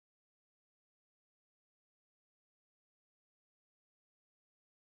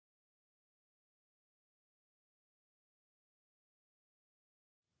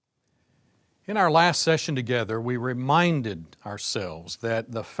In our last session together, we reminded ourselves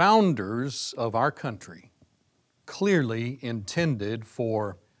that the founders of our country clearly intended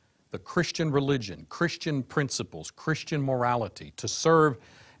for the Christian religion, Christian principles, Christian morality to serve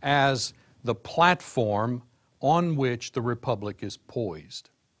as the platform on which the republic is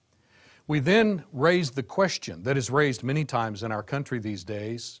poised. We then raised the question that is raised many times in our country these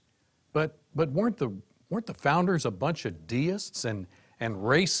days, but weren't the founders a bunch of deists and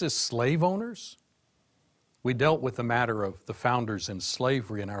racist slave owners? We dealt with the matter of the founders and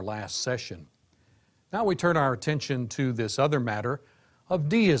slavery in our last session. Now we turn our attention to this other matter of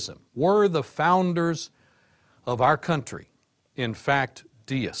deism. Were the founders of our country, in fact,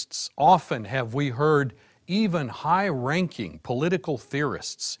 deists? Often have we heard even high-ranking political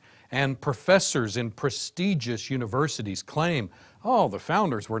theorists and professors in prestigious universities claim, oh, the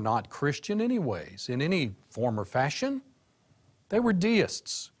founders were not Christian anyways, in any form or fashion. They were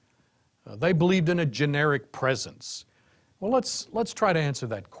deists. They believed in a generic presence. Well, let's try to answer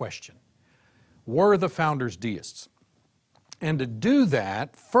that question. Were the founders deists? And to do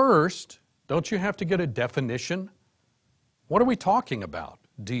that, first, don't you have to get a definition? What are we talking about,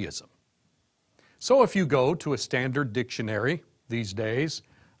 deism? So if you go to a standard dictionary these days,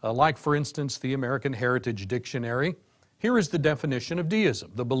 like for instance the American Heritage Dictionary, here is the definition of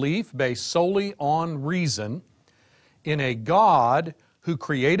deism: the belief based solely on reason in a God who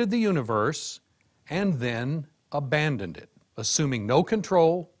created the universe and then abandoned it, assuming no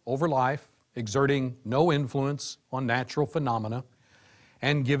control over life, exerting no influence on natural phenomena,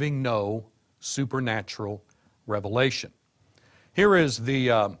 and giving no supernatural revelation. Here is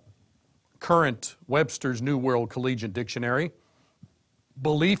the current Webster's New World Collegiate Dictionary.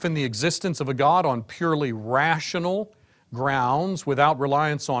 Belief in the existence of a God on purely rational grounds without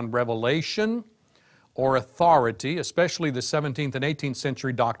reliance on revelation or authority, especially the 17th and 18th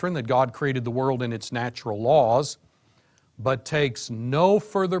century doctrine that God created the world in its natural laws, but takes no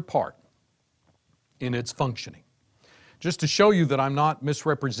further part in its functioning. Just to show you that I'm not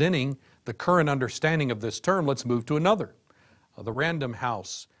misrepresenting the current understanding of this term, let's move to another. The Random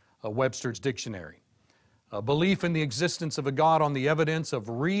House Webster's Dictionary. A belief in the existence of a God on the evidence of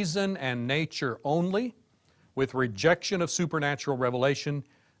reason and nature only, with rejection of supernatural revelation,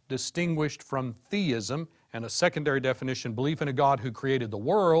 distinguished from theism, and a secondary definition, belief in a God who created the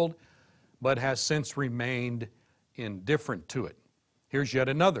world, but has since remained indifferent to it. Here's yet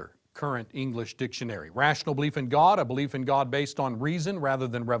another current English dictionary. Rational belief in God, a belief in God based on reason rather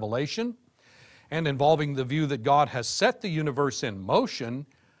than revelation, and involving the view that God has set the universe in motion,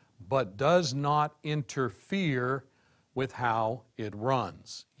 but does not interfere with how it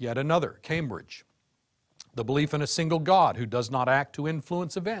runs. Yet another, Cambridge. The belief in a single God who does not act to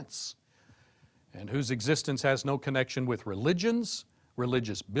influence events and whose existence has no connection with religions,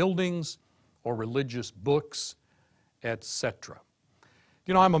 religious buildings, or religious books, etc.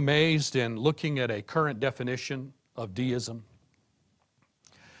 You know, I'm amazed in looking at a current definition of deism,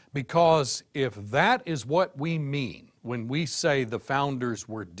 because if that is what we mean when we say the founders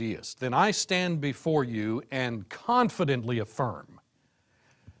were deists, then I stand before you and confidently affirm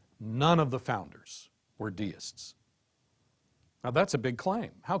none of the founders were deists. Now that's a big claim.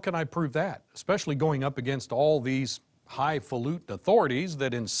 How can I prove that? Especially going up against all these highfalutin authorities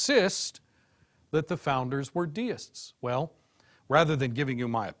that insist that the founders were deists. Well, rather than giving you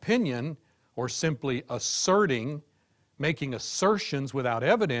my opinion or simply making assertions without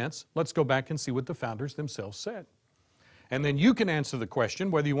evidence, let's go back and see what the founders themselves said. And then you can answer the question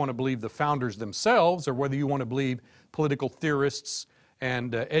whether you want to believe the founders themselves or whether you want to believe political theorists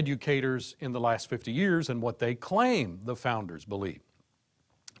and educators in the last 50 years and what they claim the founders believed.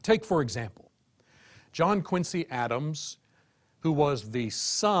 Take, for example, John Quincy Adams, who was the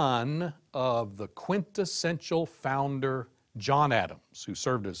son of the quintessential founder, John Adams, who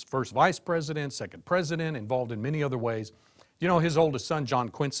served as first vice president, second president, involved in many other ways. You know, his oldest son, John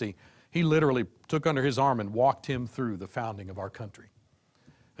Quincy, he literally took under his arm and walked him through the founding of our country.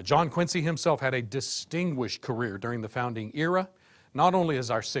 John Quincy himself had a distinguished career during the founding era, not only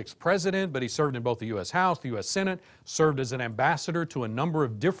as our sixth president, but he served in both the U.S. House, the U.S. Senate, served as an ambassador to a number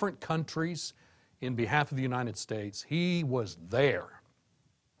of different countries in behalf of the United States. He was there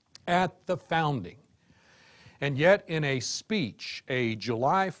at the founding. And yet in a speech, a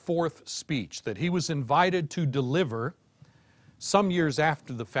July 4th speech that he was invited to deliver some years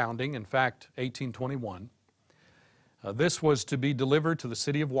after the founding, in fact, 1821, this was to be delivered to the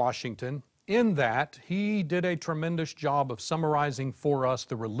city of Washington. In that, he did a tremendous job of summarizing for us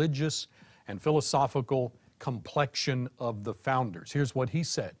the religious and philosophical complexion of the founders. Here's what he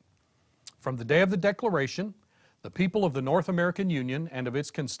said. From the day of the Declaration, the people of the North American Union and of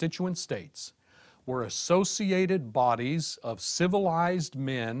its constituent states were associated bodies of civilized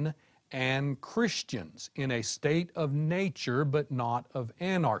men and Christians in a state of nature but not of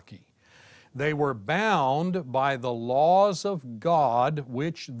anarchy. They were bound by the laws of God,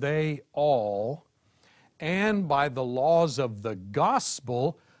 which they all, and by the laws of the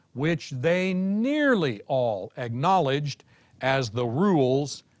gospel, which they nearly all acknowledged as the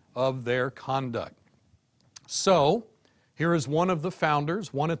rules of their conduct. So, here is one of the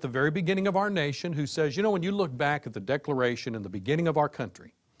founders, one at the very beginning of our nation, who says, you know, when you look back at the Declaration in the beginning of our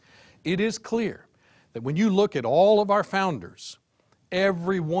country, it is clear that when you look at all of our founders,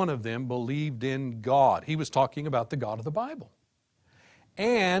 every one of them believed in God. He was talking about the God of the Bible.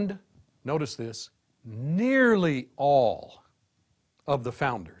 And, notice this, nearly all of the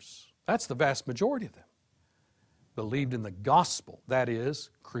founders, that's the vast majority of them, believed in the gospel, that is,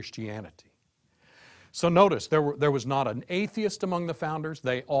 Christianity. So notice, there was not an atheist among the founders.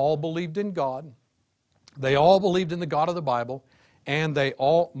 They all believed in God. They all believed in the God of the Bible. And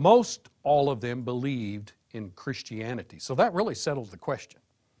most all of them believed in Christianity. So that really settles the question.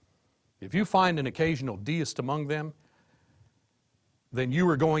 If you find an occasional deist among them, then you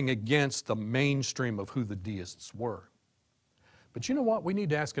are going against the mainstream of who the deists were. But you know what? We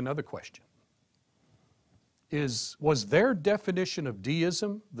need to ask another question. Was their definition of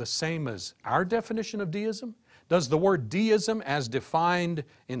deism the same as our definition of deism? Does the word deism as defined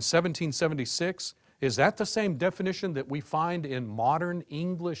in 1776, is that the same definition that we find in modern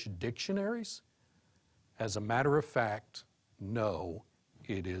English dictionaries? As a matter of fact, no,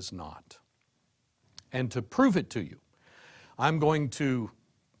 it is not. And to prove it to you, I'm going to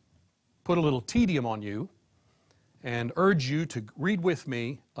put a little tedium on you and urge you to read with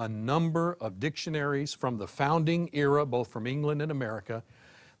me a number of dictionaries from the founding era, both from England and America,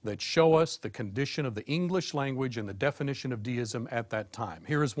 that show us the condition of the English language and the definition of deism at that time.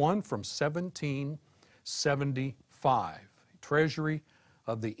 Here is one from 1775, Treasury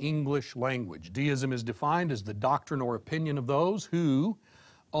of the English Language. Deism is defined as the doctrine or opinion of those who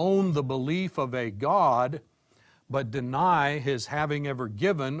own the belief of a God but deny His having ever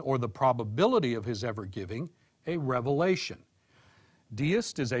given or the probability of His ever giving a revelation.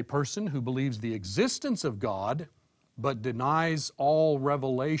 Deist is a person who believes the existence of God but denies all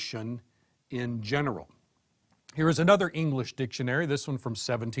revelation in general. Here is another English dictionary, this one from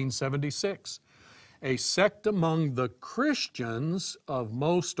 1776. A sect among the Christians of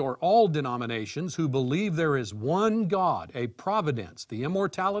most or all denominations who believe there is one God, a providence, the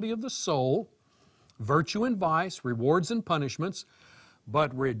immortality of the soul, virtue and vice, rewards and punishments,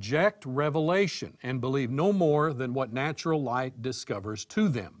 but reject revelation and believe no more than what natural light discovers to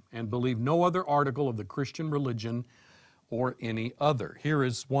them, and believe no other article of the Christian religion or any other. Here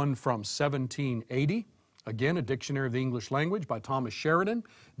is one from 1780. Again, a dictionary of the English language by Thomas Sheridan.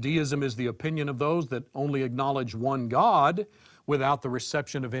 Deism is the opinion of those that only acknowledge one God without the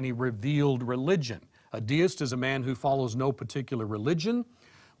reception of any revealed religion. A deist is a man who follows no particular religion,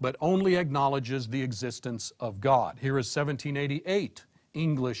 but only acknowledges the existence of God. Here is 1788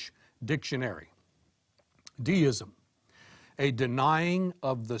 English dictionary. Deism, a denying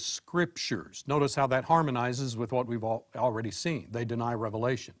of the Scriptures. Notice how that harmonizes with what we've already seen. They deny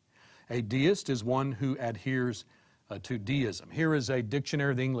revelation. A deist is one who adheres to deism. Here is a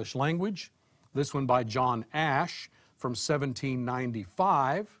dictionary of the English language, this one by John Ash from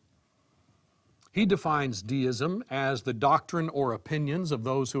 1795. He defines deism as the doctrine or opinions of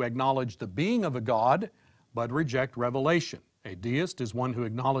those who acknowledge the being of a God but reject revelation. A deist is one who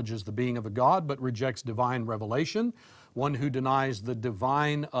acknowledges the being of a God but rejects divine revelation, one who denies the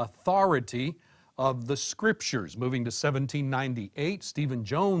divine authority of the Scriptures. Moving to 1798, Stephen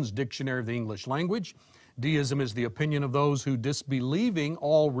Jones' Dictionary of the English Language. Deism is the opinion of those who, disbelieving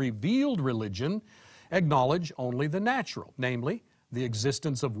all revealed religion, acknowledge only the natural, namely, the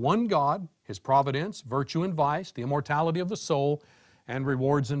existence of one God, His providence, virtue and vice, the immortality of the soul, and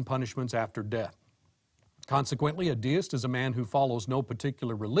rewards and punishments after death. Consequently, a deist is a man who follows no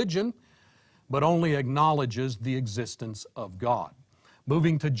particular religion, but only acknowledges the existence of God.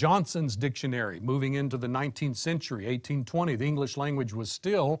 Moving to Johnson's dictionary, moving into the 19th century, 1820, the English language was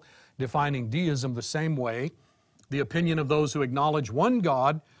still defining deism the same way, the opinion of those who acknowledge one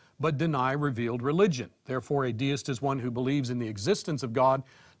God but deny revealed religion. Therefore, a deist is one who believes in the existence of God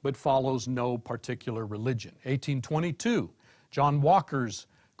but follows no particular religion. 1822, John Walker's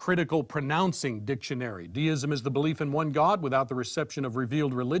Critical Pronouncing Dictionary. Deism is the belief in one God without the reception of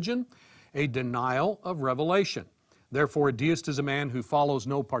revealed religion, a denial of revelation. Therefore, a deist is a man who follows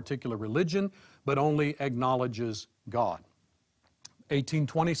no particular religion, but only acknowledges God.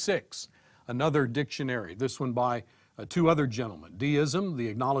 1826, another dictionary, this one by two other gentlemen. Deism, the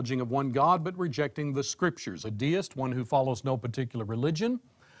acknowledging of one God but rejecting the Scriptures. A deist, one who follows no particular religion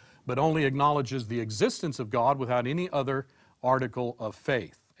but only acknowledges the existence of God without any other article of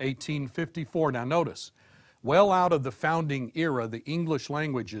faith. 1854, now notice, well out of the founding era, the English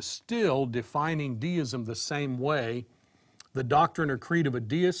language is still defining deism the same way. The doctrine or creed of a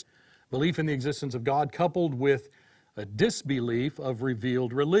deist, belief in the existence of God, coupled with a disbelief of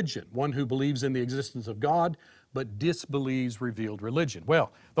revealed religion. One who believes in the existence of God but disbelieves revealed religion.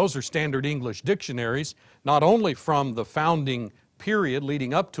 Well, those are standard English dictionaries, not only from the founding period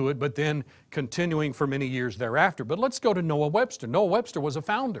leading up to it, but then continuing for many years thereafter. But let's go to Noah Webster. Noah Webster was a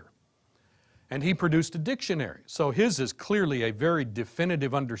founder, and he produced a dictionary. So his is clearly a very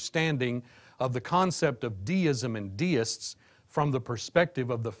definitive understanding of the concept of deism and deists from the perspective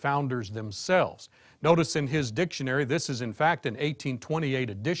of the founders themselves. Notice in his dictionary, this is in fact an 1828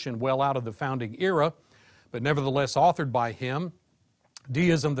 edition, well out of the founding era, but nevertheless authored by him.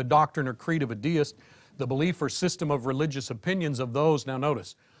 Deism, the doctrine or creed of a deist, the belief or system of religious opinions of those, now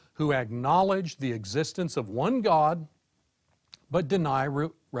notice, who acknowledge the existence of one God but deny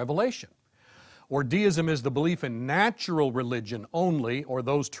revelation. Or deism is the belief in natural religion only, or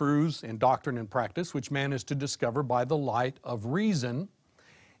those truths in doctrine and practice which man is to discover by the light of reason,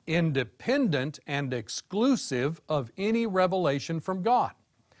 independent and exclusive of any revelation from God.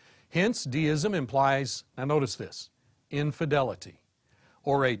 Hence, deism implies, now notice this, infidelity,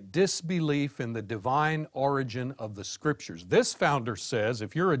 or a disbelief in the divine origin of the Scriptures. This founder says,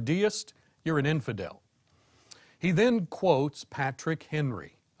 if you're a deist, you're an infidel. He then quotes Patrick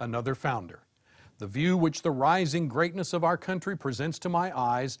Henry, another founder. The view which the rising greatness of our country presents to my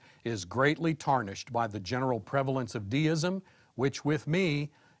eyes is greatly tarnished by the general prevalence of deism, which with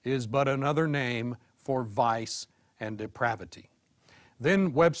me is but another name for vice and depravity.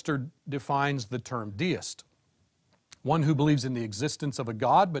 Then Webster defines the term deist. One who believes in the existence of a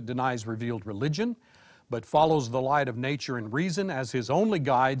God but denies revealed religion, but follows the light of nature and reason as his only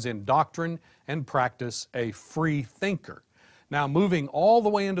guides in doctrine and practice, a free thinker. Now, moving all the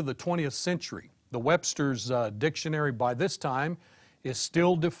way into the 20th century, the Webster's dictionary by this time is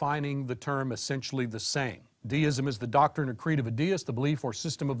still defining the term essentially the same. Deism is the doctrine or creed of a deist, the belief or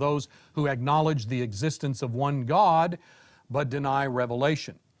system of those who acknowledge the existence of one God but deny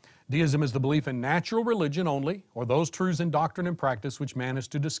revelation. Deism is the belief in natural religion only, or those truths in doctrine and practice which man is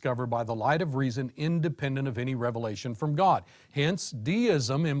to discover by the light of reason, independent of any revelation from God. Hence,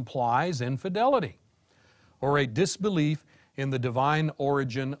 deism implies infidelity, or a disbelief in the divine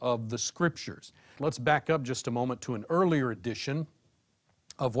origin of the Scriptures. Let's back up just a moment to an earlier edition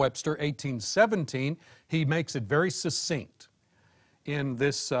of Webster, 1817. He makes it very succinct in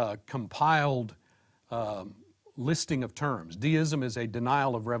this compiled listing of terms. Deism is a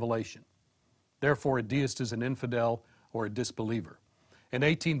denial of revelation. Therefore, a deist is an infidel or a disbeliever. An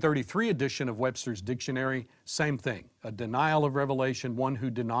 1833 edition of Webster's dictionary, same thing, a denial of revelation, one who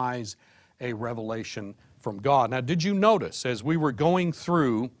denies a revelation from God. Now, did you notice as we were going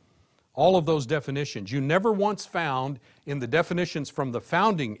through all of those definitions, you never once found in the definitions from the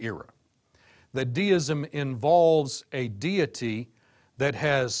founding era that deism involves a deity that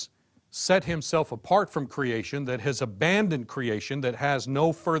has set himself apart from creation, that has abandoned creation, that has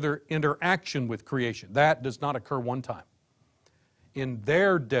no further interaction with creation. That does not occur one time in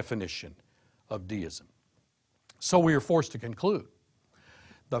their definition of deism. So we are forced to conclude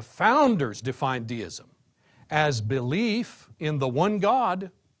the founders defined deism as belief in the one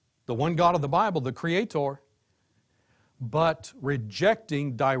God of the Bible, the Creator, but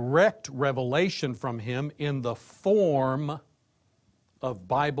rejecting direct revelation from Him in the form of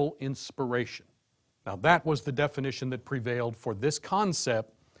Bible inspiration. Now that was the definition that prevailed for this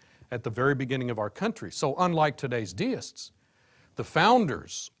concept at the very beginning of our country. So unlike today's deists, the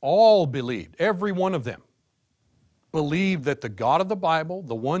founders all believed, every one of them, believed that the God of the Bible,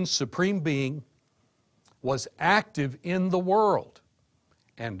 the one supreme being, was active in the world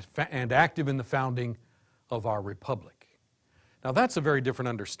and active in the founding of our republic. Now that's a very different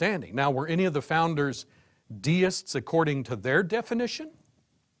understanding. Now, were any of the founders deists according to their definition?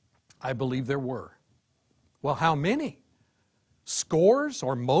 I believe there were. Well, how many? Scores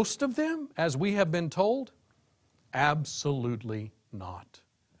or most of them, as we have been told? Absolutely not.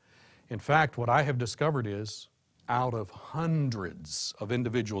 In fact, what I have discovered is, out of hundreds of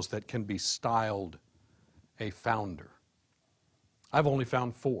individuals that can be styled a founder, I've only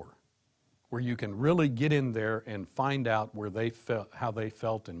found 4 where you can really get in there and find out where they felt, how they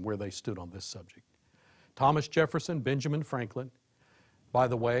felt and where they stood on this subject. Thomas Jefferson, Benjamin Franklin, by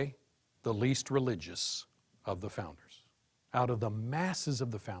the way, the least religious of the founders. Out of the masses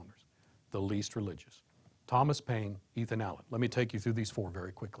of the founders, the least religious. Thomas Paine, Ethan Allen. Let me take you through these four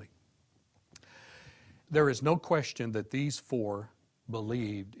very quickly. There is no question that these four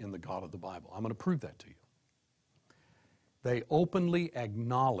believed in the God of the Bible. I'm going to prove that to you. They openly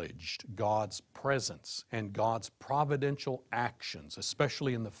acknowledged God's presence and God's providential actions,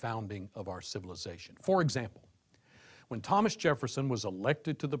 especially in the founding of our civilization. For example, when Thomas Jefferson was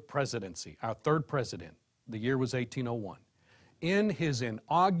elected to the presidency, our third president, the year was 1801, in his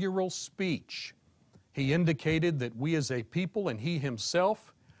inaugural speech, he indicated that we as a people and he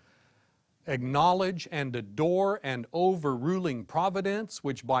himself acknowledge and adore an overruling providence,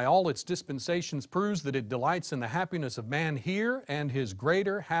 which by all its dispensations proves that it delights in the happiness of man here and his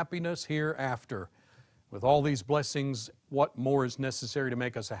greater happiness hereafter. With all these blessings, what more is necessary to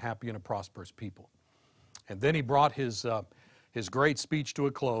make us a happy and a prosperous people? And then he brought his great speech to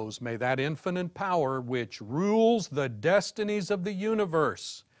a close. May that infinite power which rules the destinies of the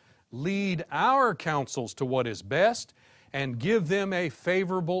universe lead our counsels to what is best and give them a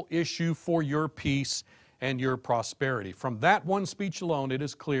favorable issue for your peace and your prosperity. From that one speech alone, it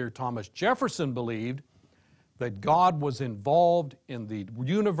is clear Thomas Jefferson believed that God was involved in the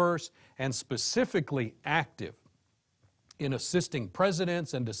universe and specifically active in assisting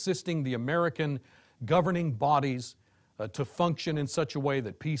presidents and assisting the American governing bodies to function in such a way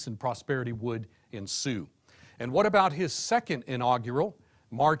that peace and prosperity would ensue. And what about his second inaugural?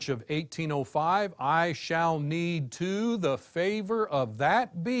 March of 1805, I shall need too the favor of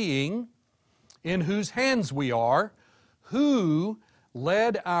that being in whose hands we are, who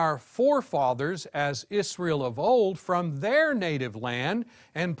led our forefathers as Israel of old from their native land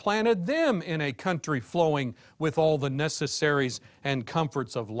and planted them in a country flowing with all the necessaries and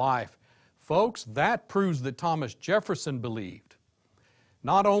comforts of life. Folks, that proves that Thomas Jefferson believed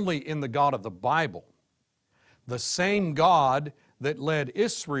not only in the God of the Bible, the same God that led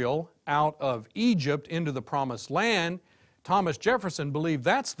Israel out of Egypt into the Promised Land. Thomas Jefferson believed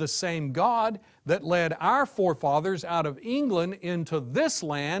that's the same God that led our forefathers out of England into this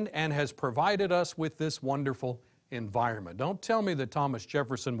land and has provided us with this wonderful environment. Don't tell me that Thomas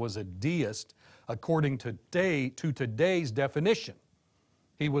Jefferson was a deist according to today's definition.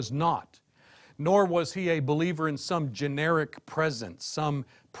 He was not. Nor was he a believer in some generic presence, some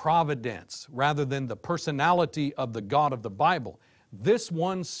providence, rather than the personality of the God of the Bible. This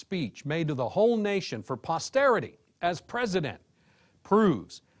one speech made to the whole nation for posterity as president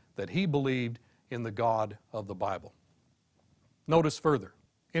proves that he believed in the God of the Bible. Notice further,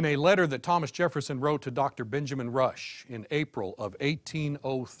 in a letter that Thomas Jefferson wrote to Dr. Benjamin Rush in April of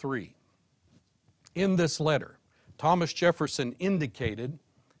 1803, in this letter, Thomas Jefferson indicated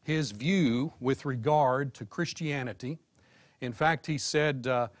his view with regard to Christianity. In fact, he said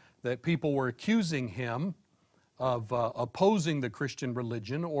that people were accusing him of opposing the Christian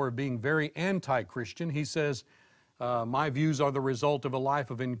religion or being very anti-Christian. He says, my views are the result of a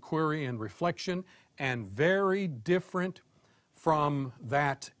life of inquiry and reflection and very different from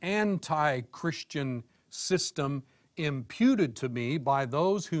that anti-Christian system imputed to me by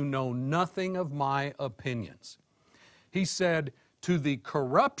those who know nothing of my opinions. He said, to the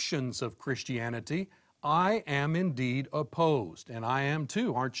corruptions of Christianity, I am indeed opposed, and I am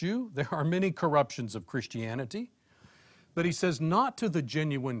too, aren't you? There are many corruptions of Christianity. But he says, not to the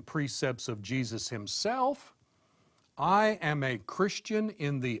genuine precepts of Jesus himself. I am a Christian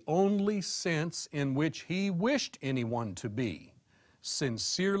in the only sense in which he wished anyone to be,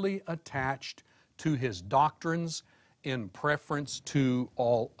 sincerely attached to his doctrines in preference to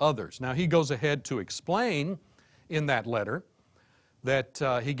all others. Now he goes ahead to explain in that letter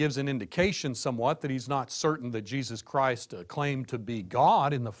that he gives an indication somewhat that he's not certain that Jesus Christ claimed to be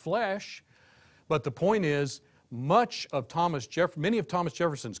God in the flesh. But the point is, many of Thomas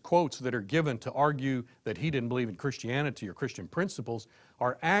Jefferson's quotes that are given to argue that he didn't believe in Christianity or Christian principles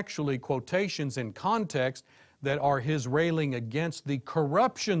are actually quotations in context that are his railing against the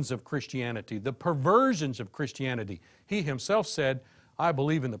corruptions of Christianity, the perversions of Christianity. He himself said, I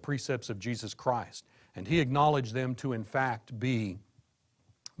believe in the precepts of Jesus Christ. And he acknowledged them to in fact be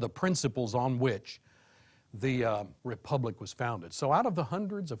the principles on which the Republic was founded. So out of the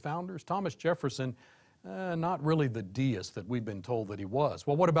hundreds of founders, Thomas Jefferson, not really the deist that we've been told that he was.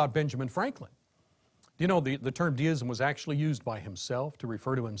 Well, what about Benjamin Franklin? Do you know the term deism was actually used by himself to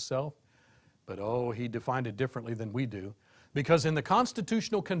refer to himself? But oh, he defined it differently than we do. Because in the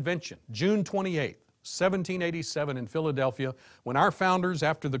Constitutional Convention, June 28th, 1787 in Philadelphia, when our founders,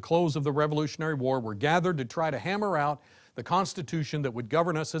 after the close of the Revolutionary War, were gathered to try to hammer out the Constitution that would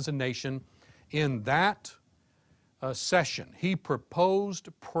govern us as a nation, in that session, he proposed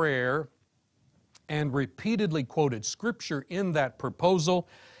prayer and repeatedly quoted Scripture in that proposal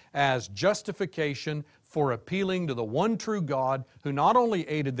as justification for appealing to the one true God who not only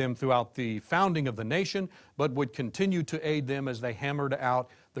aided them throughout the founding of the nation, but would continue to aid them as they hammered out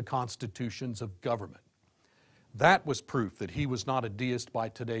the constitutions of government. That was proof that he was not a deist by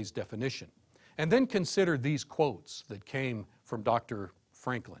today's definition. And then consider these quotes that came from Dr.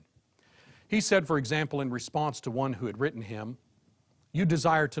 Franklin. He said, for example, in response to one who had written him, "You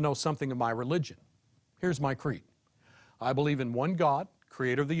desire to know something of my religion. Here's my creed. I believe in one God,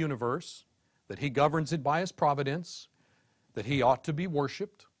 creator of the universe, that he governs it by his providence, that he ought to be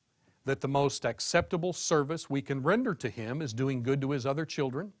worshiped, that the most acceptable service we can render to him is doing good to his other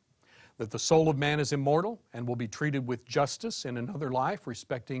children, that the soul of man is immortal and will be treated with justice in another life,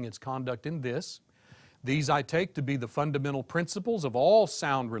 respecting its conduct in this. These I take to be the fundamental principles of all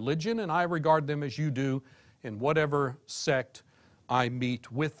sound religion, and I regard them as you do in whatever sect I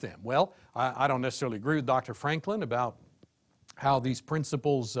meet with them." Well, I don't necessarily agree with Dr. Franklin about how these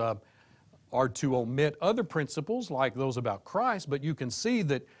principles are to omit other principles like those about Christ, but you can see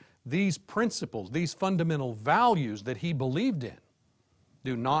that these principles, these fundamental values that he believed in,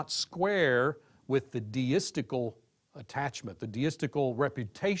 do not square with the deistical attachment, the deistical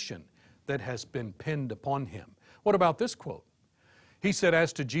reputation that has been pinned upon him. What about this quote? He said,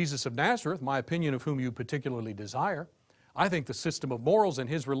 "As to Jesus of Nazareth, my opinion of whom you particularly desire, I think the system of morals in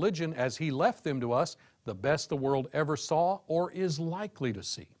his religion as he left them to us, the best the world ever saw or is likely to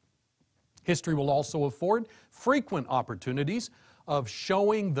see. History will also afford frequent opportunities of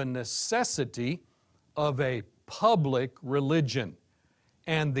showing the necessity of a public religion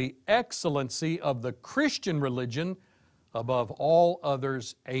and the excellency of the Christian religion above all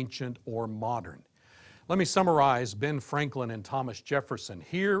others, ancient or modern." Let me summarize Ben Franklin and Thomas Jefferson.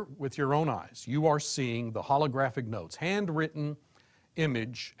 Here, with your own eyes, you are seeing the holographic notes, handwritten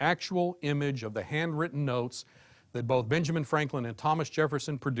image, actual image of the handwritten notes that both Benjamin Franklin and Thomas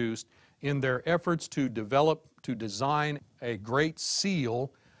Jefferson produced in their efforts to design a great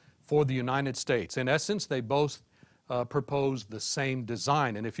seal for the United States. In essence, they both proposed the same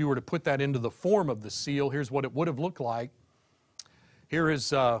design. And if you were to put that into the form of the seal, here's what it would have looked like. Here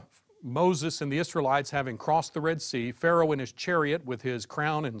is Moses and the Israelites having crossed the Red Sea, Pharaoh in his chariot with his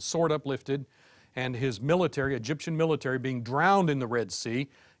crown and sword uplifted, and his military, Egyptian military, being drowned in the Red Sea,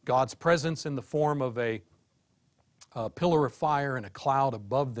 God's presence in the form of a pillar of fire and a cloud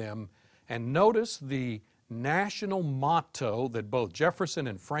above them. And notice the national motto that both Jefferson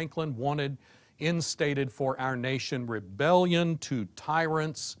and Franklin wanted instated for our nation: rebellion to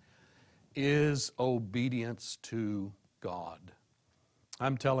tyrants is obedience to God.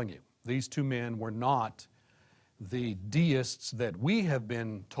 I'm telling you, these two men were not the deists that we have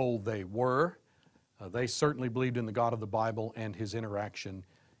been told they were. They certainly believed in the God of the Bible and his interaction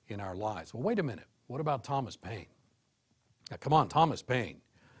in our lives. Well, wait a minute. What about Thomas Paine? Now, come on, Thomas Paine.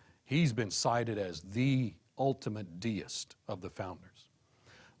 He's been cited as the ultimate deist of the founders.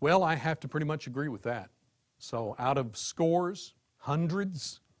 Well, I have to pretty much agree with that. So out of scores,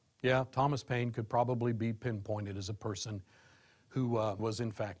 hundreds, yeah, Thomas Paine could probably be pinpointed as a person who was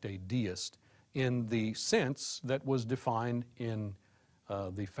in fact a deist in the sense that was defined in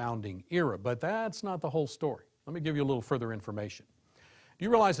the founding era. But that's not the whole story. Let me give you a little further information. Do you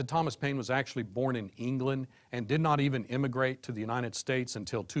realize that Thomas Paine was actually born in England and did not even immigrate to the United States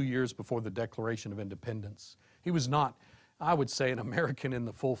until 2 years before the Declaration of Independence? He was not, I would say, an American in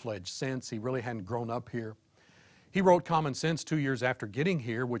the full-fledged sense. He really hadn't grown up here. He wrote Common Sense 2 years after getting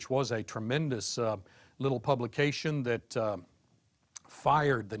here, which was a tremendous little publication that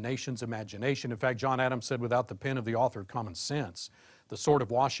fired the nation's imagination. In fact, John Adams said, without the pen of the author of Common Sense, the sword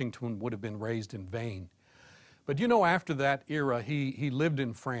of Washington would have been raised in vain. But you know, after that era, he lived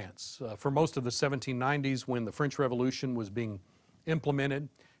in France. For most of the 1790s, when the French Revolution was being implemented,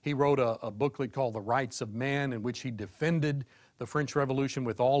 he wrote a booklet called The Rights of Man, in which he defended the French Revolution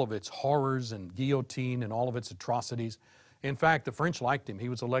with all of its horrors and guillotine and all of its atrocities. In fact, the French liked him. He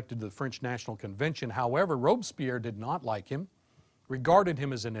was elected to the French National Convention. However, Robespierre did not like him, regarded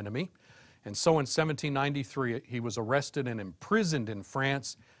him as an enemy, and so in 1793 he was arrested and imprisoned in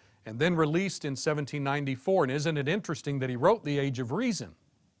France and then released in 1794. And isn't it interesting that he wrote The Age of Reason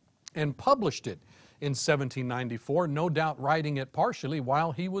and published it in 1794, no doubt writing it partially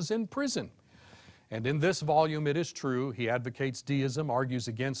while he was in prison. And in this volume, it is true, he advocates deism, argues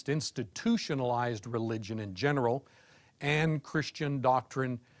against institutionalized religion in general, and Christian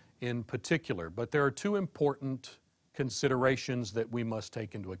doctrine in particular. But there are two important considerations that we must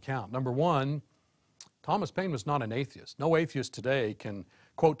take into account. Number one, Thomas Paine was not an atheist. No atheist today can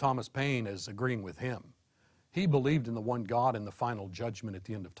quote Thomas Paine as agreeing with him. He believed in the one God and the final judgment at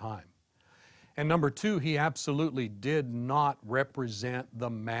the end of time. And number two, he absolutely did not represent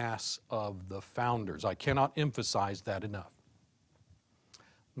the mass of the founders. I cannot emphasize that enough.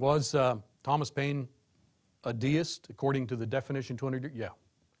 Was Thomas Paine a deist according to the definition 200 years? Yeah.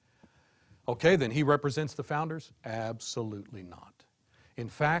 Okay, then he represents the founders? Absolutely not. In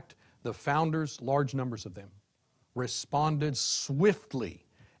fact, the founders, large numbers of them, responded swiftly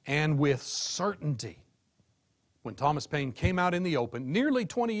and with certainty when Thomas Paine came out in the open nearly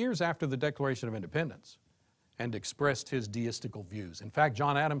 20 years after the Declaration of Independence and expressed his deistical views. In fact,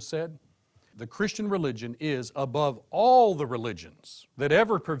 John Adams said, "The Christian religion is above all the religions that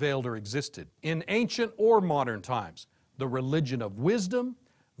ever prevailed or existed in ancient or modern times, the religion of wisdom,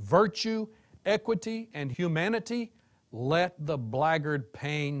 virtue, equity, and humanity. Let the blackguard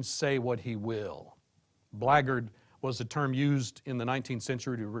Paine say what he will." Blackguard was a term used in the 19th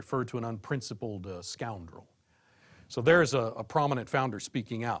century to refer to an unprincipled scoundrel. So there's a prominent founder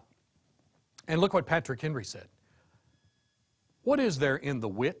speaking out. And look what Patrick Henry said. "What is there in the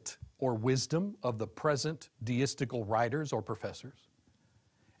wit or wisdom of the present deistical writers or professors?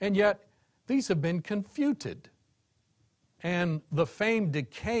 And yet these have been confuted, and the fame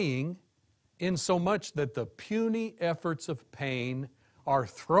decaying, in so much that the puny efforts of Paine are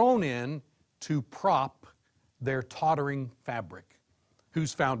thrown in to prop their tottering fabric,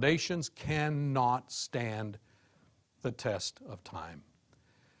 whose foundations cannot stand the test of time."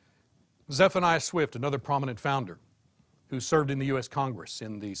 Zephaniah Swift, another prominent founder who served in the U.S. Congress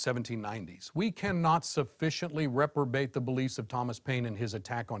in the 1790s. "We cannot sufficiently reprobate the beliefs of Thomas Paine in his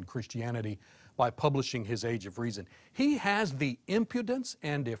attack on Christianity by publishing his Age of Reason. He has the impudence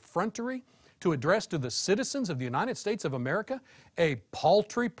and effrontery to address to the citizens of the United States of America a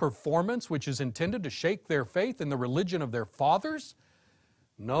paltry performance which is intended to shake their faith in the religion of their fathers.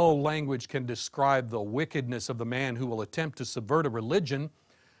 No language can describe the wickedness of the man who will attempt to subvert a religion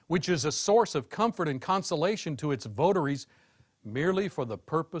which is a source of comfort and consolation to its votaries merely for the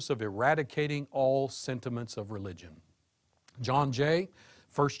purpose of eradicating all sentiments of religion." John Jay,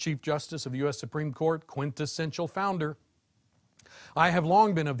 first Chief Justice of the U.S. Supreme Court, quintessential founder. "I have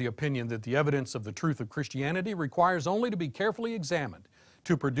long been of the opinion that the evidence of the truth of Christianity requires only to be carefully examined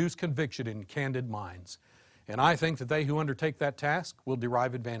to produce conviction in candid minds. And I think that they who undertake that task will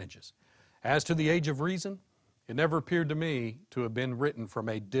derive advantages. As to the Age of Reason, it never appeared to me to have been written from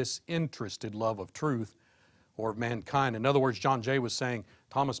a disinterested love of truth or of mankind." In other words, John Jay was saying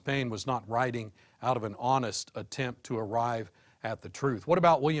Thomas Paine was not writing out of an honest attempt to arrive at the truth. What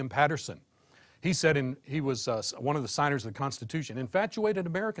about William Patterson? He said, he was one of the signers of the Constitution, "Infatuated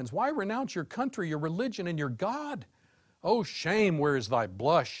Americans, why renounce your country, your religion, and your God? Oh, shame, where is thy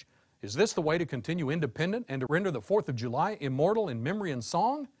blush? Is this the way to continue independent and to render the 4th of July immortal in memory and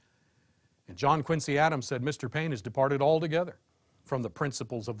song?" And John Quincy Adams said, "Mr. Paine has departed altogether from the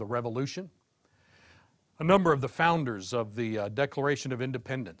principles of the Revolution." A number of the founders of the Declaration of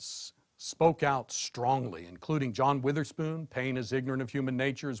Independence spoke out strongly, including John Witherspoon. "Paine is ignorant of human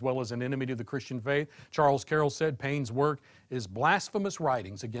nature as well as an enemy to the Christian faith." Charles Carroll said, "Paine's work is blasphemous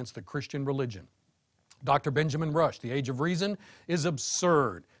writings against the Christian religion." Dr. Benjamin Rush, "The Age of Reason is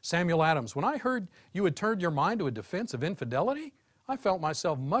absurd." Samuel Adams, "When I heard you had turned your mind to a defense of infidelity, I felt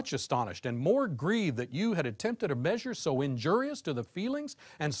myself much astonished and more grieved that you had attempted a measure so injurious to the feelings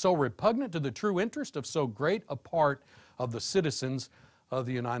and so repugnant to the true interest of so great a part of the citizens of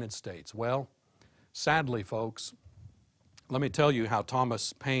the United States." Well, sadly, folks, let me tell you how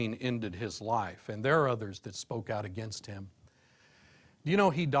Thomas Paine ended his life, and there are others that spoke out against him. Do you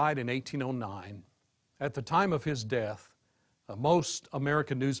know he died in 1809? At the time of his death, most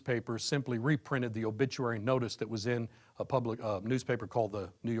American newspapers simply reprinted the obituary notice that was in a public newspaper called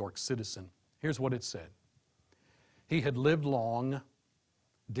the New York Citizen. Here's what it said. "He had lived long,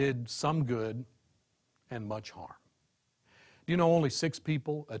 did some good, and much harm." Do you know only 6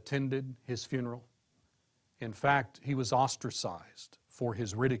 people attended his funeral? In fact, he was ostracized for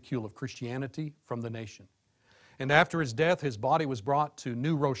his ridicule of Christianity from the nation. And after his death, his body was brought to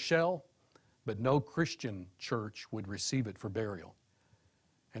New Rochelle, but no Christian church would receive it for burial.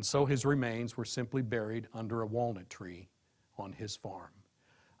 And so his remains were simply buried under a walnut tree on his farm.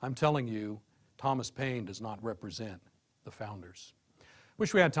 I'm telling you, Thomas Paine does not represent the founders.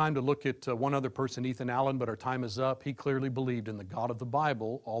 Wish we had time to look at one other person, Ethan Allen, but our time is up. He clearly believed in the God of the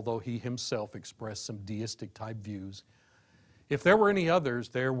Bible, although he himself expressed some deistic type views. If there were any others,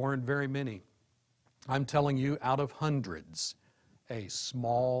 there weren't very many. I'm telling you, out of hundreds, a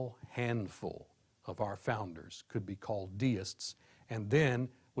small handful of our founders could be called deists, and then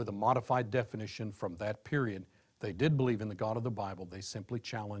with a modified definition from that period, they did believe in the God of the Bible. They simply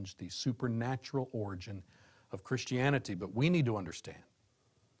challenged the supernatural origin of Christianity. But we need to understand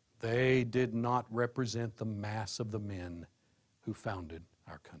They did not represent the mass of the men who founded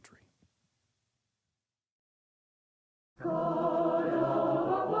our country.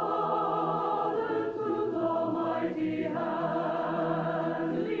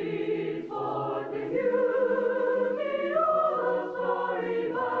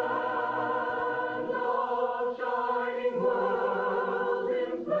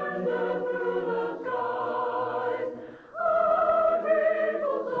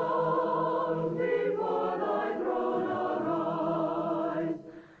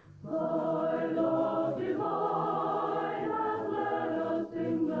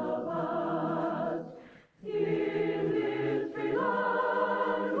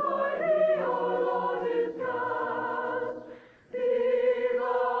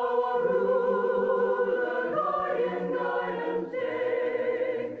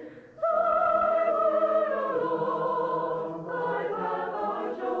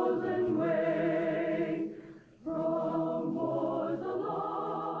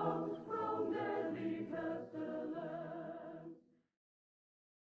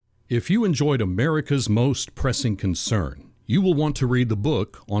 If you enjoyed America's Most Pressing Concern, you will want to read the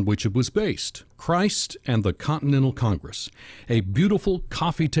book on which it was based, Christ and the Continental Congress, a beautiful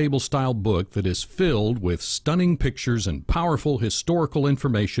coffee table-style book that is filled with stunning pictures and powerful historical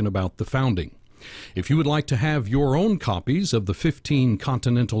information about the founding. If you would like to have your own copies of the 15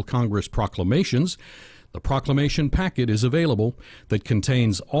 Continental Congress proclamations, the proclamation packet is available that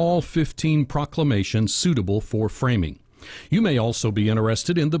contains all 15 proclamations suitable for framing. You may also be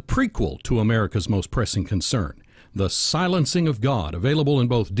interested in the prequel to America's Most Pressing Concern, The Silencing of God, available in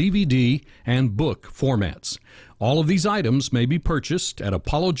both DVD and book formats. All of these items may be purchased at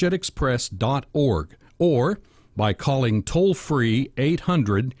apologeticspress.org or by calling toll-free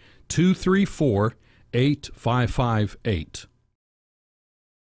 800-234-8558.